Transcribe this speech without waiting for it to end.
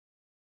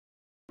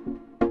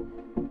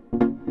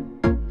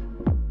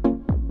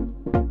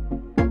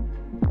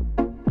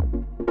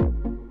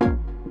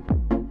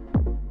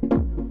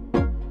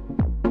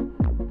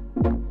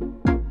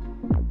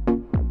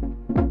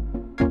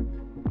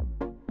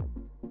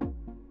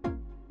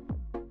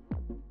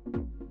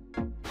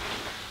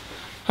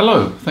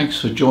Hello,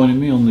 thanks for joining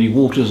me on the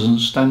Waters and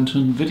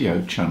Stanton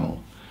video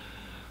channel.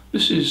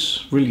 This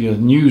is really a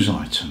news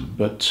item,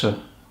 but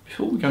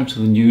before we go to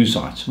the news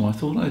item, I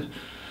thought I'd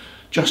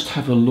just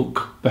have a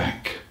look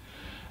back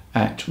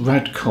at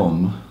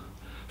Radcom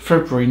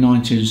February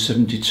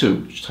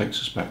 1972, which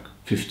takes us back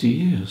 50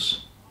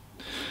 years.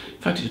 In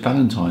fact, it's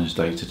Valentine's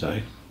Day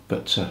today,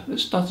 but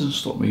this doesn't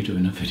stop me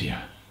doing a video.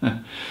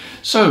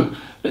 So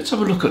let's have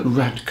a look at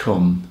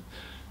Radcom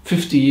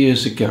 50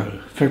 years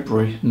ago,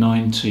 February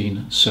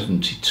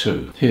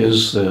 1972.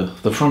 Here's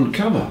the front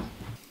cover.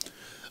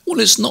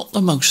 Well, it's not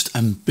the most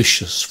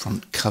ambitious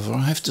front cover,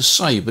 I have to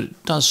say, but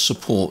it does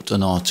support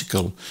an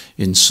article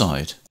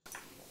inside.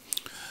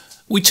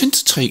 We tend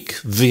to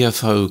take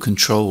VFO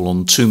control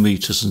on 2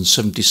 meters and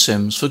 70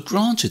 sems for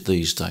granted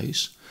these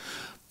days,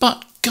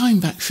 but going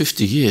back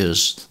 50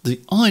 years,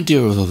 the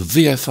idea of a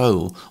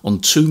VFO on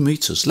 2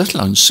 meters, let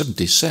alone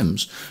 70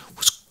 sems,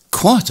 was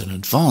quite an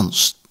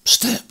advanced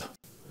step.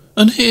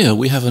 And here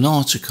we have an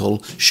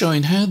article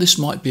showing how this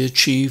might be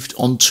achieved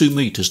on 2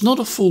 meters. Not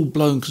a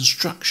full-blown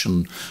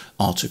construction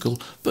article,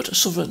 but a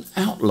sort of an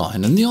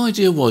outline. And the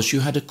idea was you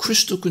had a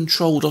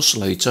crystal-controlled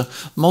oscillator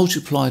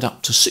multiplied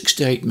up to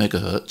 68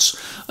 megahertz,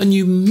 and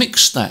you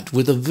mixed that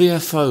with a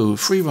VFO,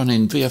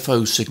 free-running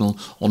VFO signal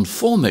on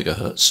 4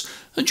 megahertz,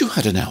 and you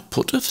had an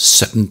output of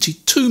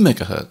 72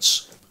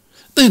 megahertz.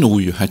 Then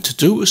all you had to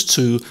do was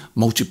to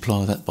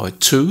multiply that by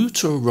 2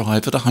 to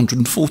arrive at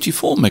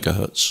 144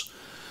 megahertz.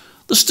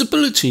 The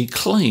stability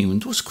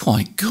claimed was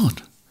quite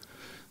good.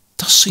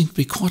 Does seem to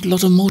be quite a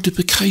lot of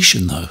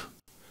multiplication though.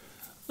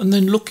 And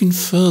then looking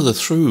further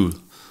through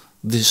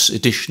this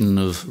edition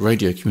of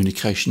radio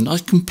communication,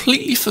 I'd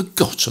completely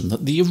forgotten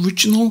that the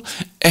original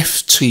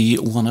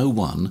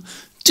FT101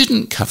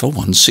 didn't cover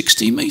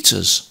 160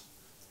 meters.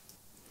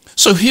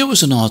 So here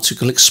was an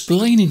article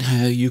explaining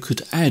how you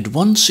could add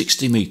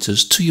 160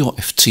 meters to your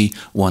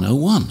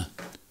FT101.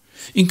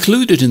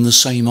 Included in the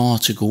same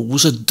article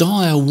was a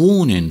dire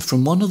warning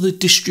from one of the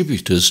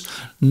distributors,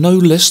 no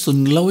less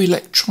than Low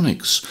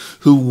Electronics,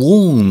 who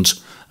warned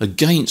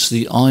against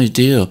the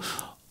idea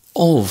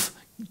of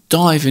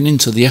diving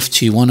into the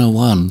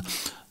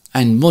FT101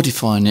 and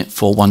modifying it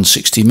for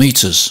 160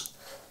 meters.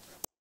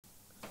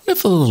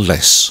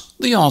 Nevertheless,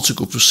 the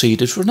article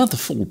proceeded for another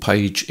full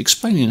page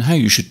explaining how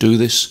you should do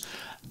this,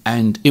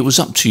 and it was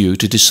up to you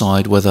to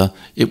decide whether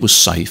it was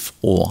safe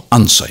or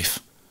unsafe.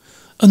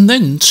 And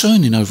then,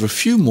 turning over a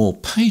few more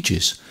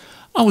pages,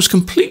 I was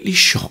completely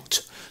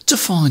shocked to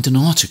find an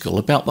article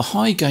about the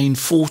high-gain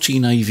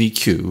 14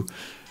 AVQ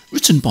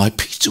written by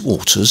Peter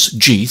Waters,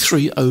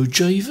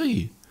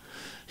 G30JV.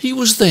 He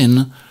was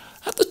then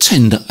at the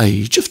tender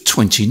age of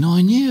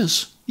 29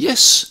 years.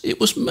 Yes, it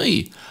was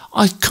me.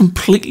 I'd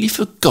completely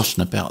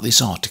forgotten about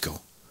this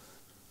article.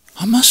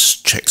 I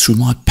must check through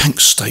my bank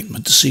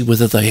statement to see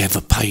whether they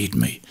ever paid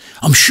me.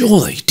 I'm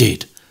sure they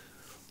did.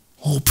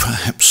 Or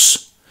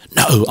perhaps...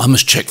 No, I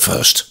must check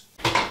first.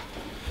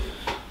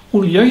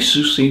 Well,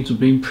 Yaesu seems to have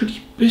been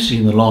pretty busy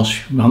in the last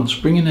few months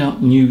bringing out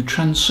new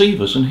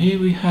transceivers, and here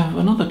we have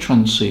another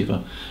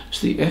transceiver. It's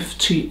the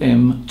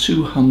FTM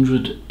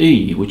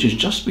 200E, which has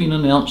just been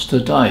announced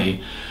today.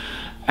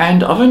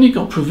 And I've only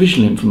got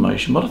provisional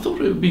information, but I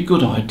thought it would be a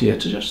good idea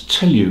to just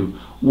tell you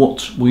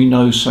what we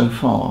know so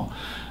far.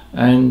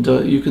 And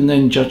you can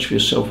then judge for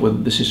yourself whether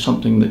this is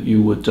something that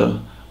you would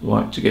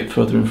like to get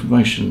further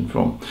information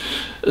from.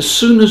 As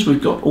soon as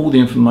we've got all the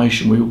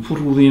information, we will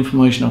put all the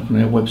information up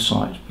on our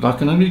website, but I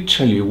can only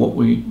tell you what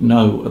we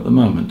know at the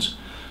moment.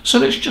 So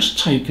let's just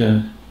take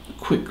a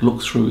quick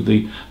look through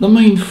the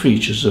main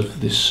features of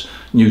this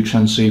new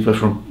transceiver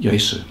from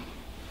Yaesu.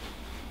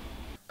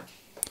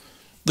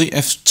 The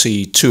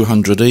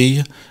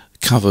FT200E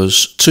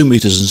covers 2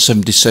 meters and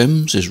 70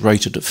 sems, is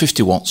rated at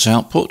 50 watts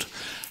output,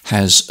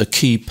 has a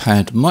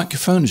keypad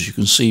microphone as you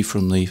can see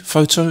from the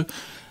photo,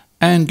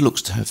 and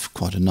looks to have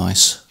quite a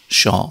nice,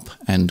 sharp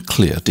and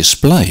clear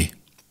display.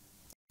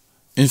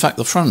 In fact,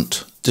 the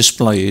front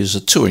display is a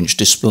 2-inch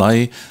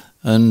display,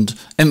 and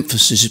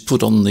emphasis is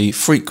put on the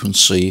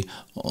frequency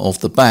of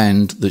the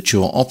band that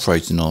you're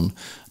operating on.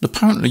 And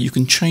apparently you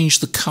can change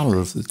the colour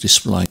of the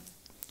display.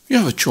 You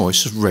have a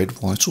choice of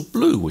red, white or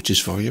blue, which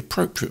is very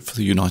appropriate for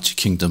the United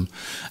Kingdom.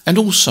 And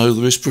also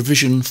there is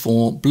provision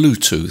for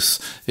Bluetooth.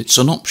 It's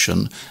an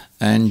option,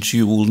 and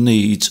you will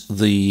need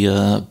the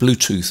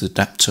Bluetooth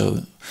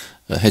adapter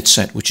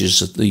headset, which is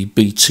the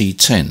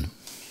BT10.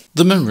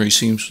 The memory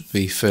seems to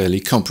be fairly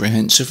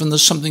comprehensive, and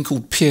there's something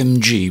called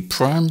PMG,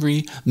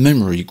 Primary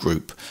Memory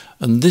Group,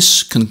 and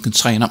this can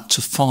contain up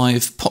to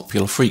 5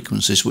 popular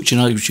frequencies, which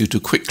enables you to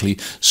quickly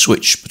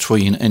switch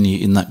between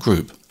any in that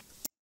group.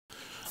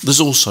 There's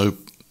also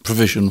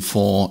provision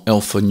for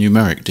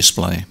alphanumeric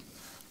display.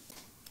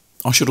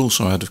 I should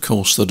also add, of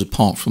course, that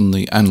apart from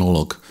the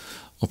analog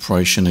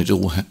operation, it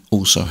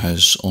also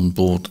has on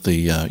board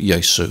the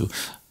Yaesu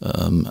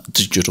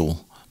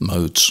digital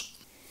modes.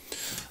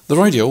 The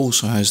radio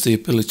also has the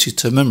ability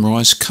to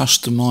memorise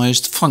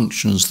customised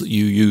functions that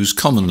you use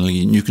commonly,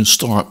 and you can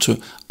store up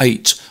to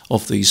 8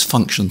 of these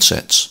function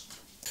sets.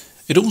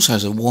 It also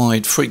has a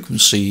wide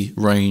frequency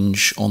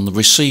range on the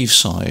receive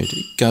side.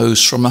 It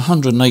goes from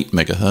 108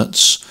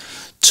 megahertz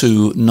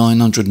to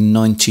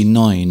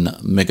 999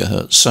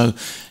 megahertz, so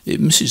it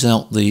misses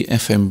out the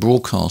FM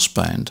broadcast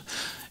band.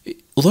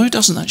 Although it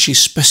doesn't actually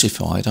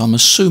specify it, I'm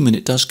assuming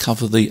it does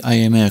cover the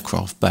AM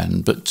aircraft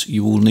band, but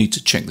you will need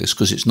to check this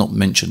because it's not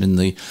mentioned in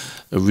the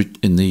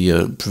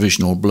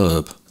provisional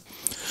blurb.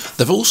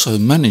 They've also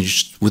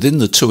managed within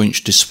the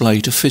 2-inch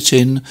display to fit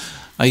in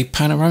a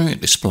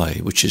panoramic display,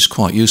 which is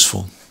quite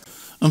useful.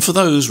 And for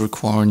those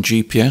requiring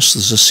GPS,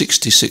 there's a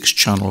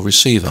 66-channel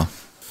receiver.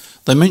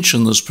 They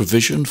mention there's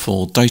provision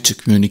for data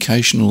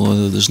communication,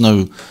 although there's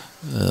no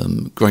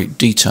great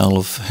detail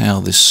of how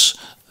this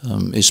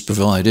is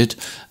provided,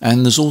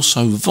 and there's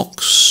also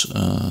Vox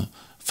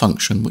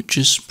function, which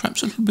is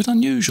perhaps a little bit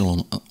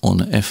unusual on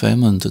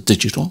FM and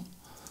digital.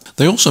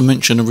 They also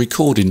mention a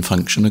recording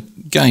function.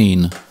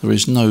 Again, there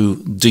is no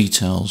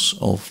details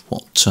of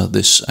what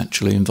this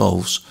actually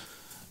involves,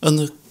 and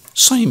the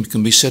same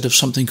can be said of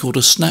something called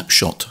a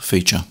snapshot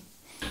feature.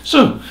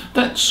 So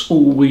that's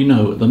all we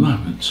know at the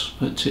moment,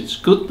 but it's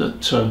good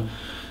that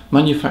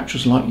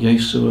manufacturers like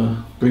Yaesu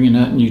are bringing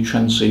out new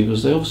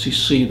transceivers. They obviously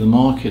see the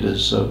market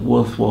as a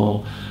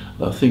worthwhile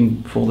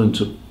thing for them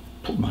to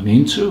put money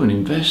into and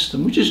invest,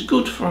 and which is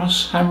good for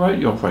us ham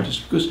radio operators,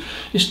 because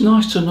it's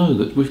nice to know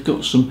that we've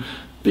got some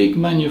big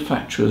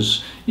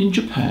manufacturers in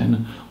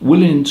Japan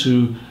willing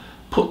to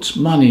put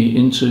money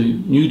into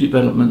new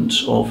development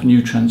of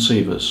new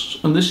transceivers,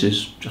 and this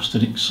is just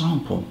an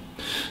example.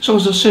 So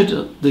as I said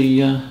at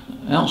the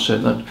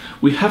outset, that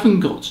we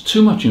haven't got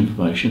too much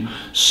information.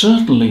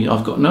 Certainly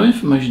I've got no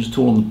information at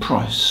all on the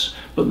price,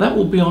 but that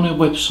will be on our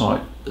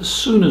website as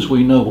soon as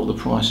we know what the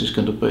price is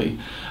going to be.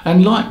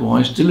 And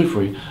likewise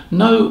delivery,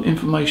 no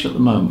information at the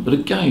moment, but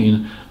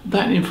again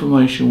that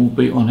information will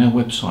be on our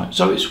website.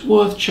 So it's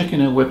worth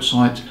checking our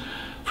website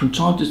from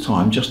time to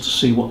time just to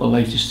see what the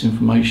latest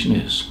information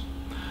is.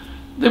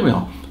 There we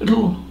are, a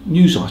little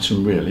news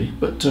item really,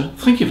 but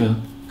thank you for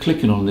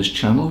clicking on this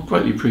channel,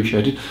 greatly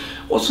appreciated.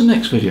 What's the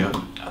next video?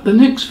 The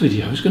next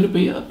video is going to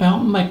be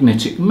about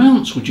magnetic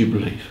mounts, would you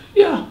believe?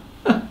 Yeah.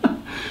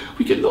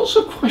 We get lots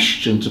of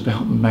questions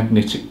about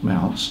magnetic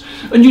mounts,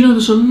 and you know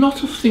there's a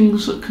lot of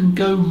things that can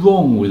go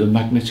wrong with a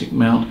magnetic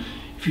mount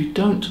if you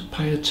don't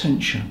pay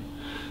attention.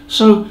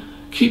 So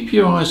keep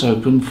your eyes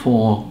open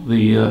for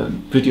the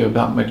video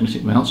about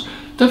magnetic mounts.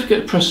 Don't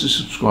forget to press the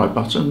subscribe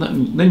button,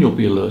 then you'll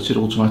be alerted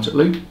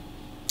automatically.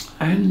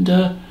 And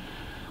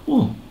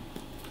well,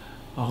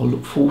 I'll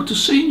look forward to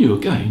seeing you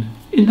again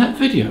in that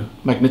video,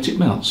 magnetic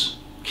mounts.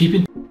 Keep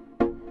in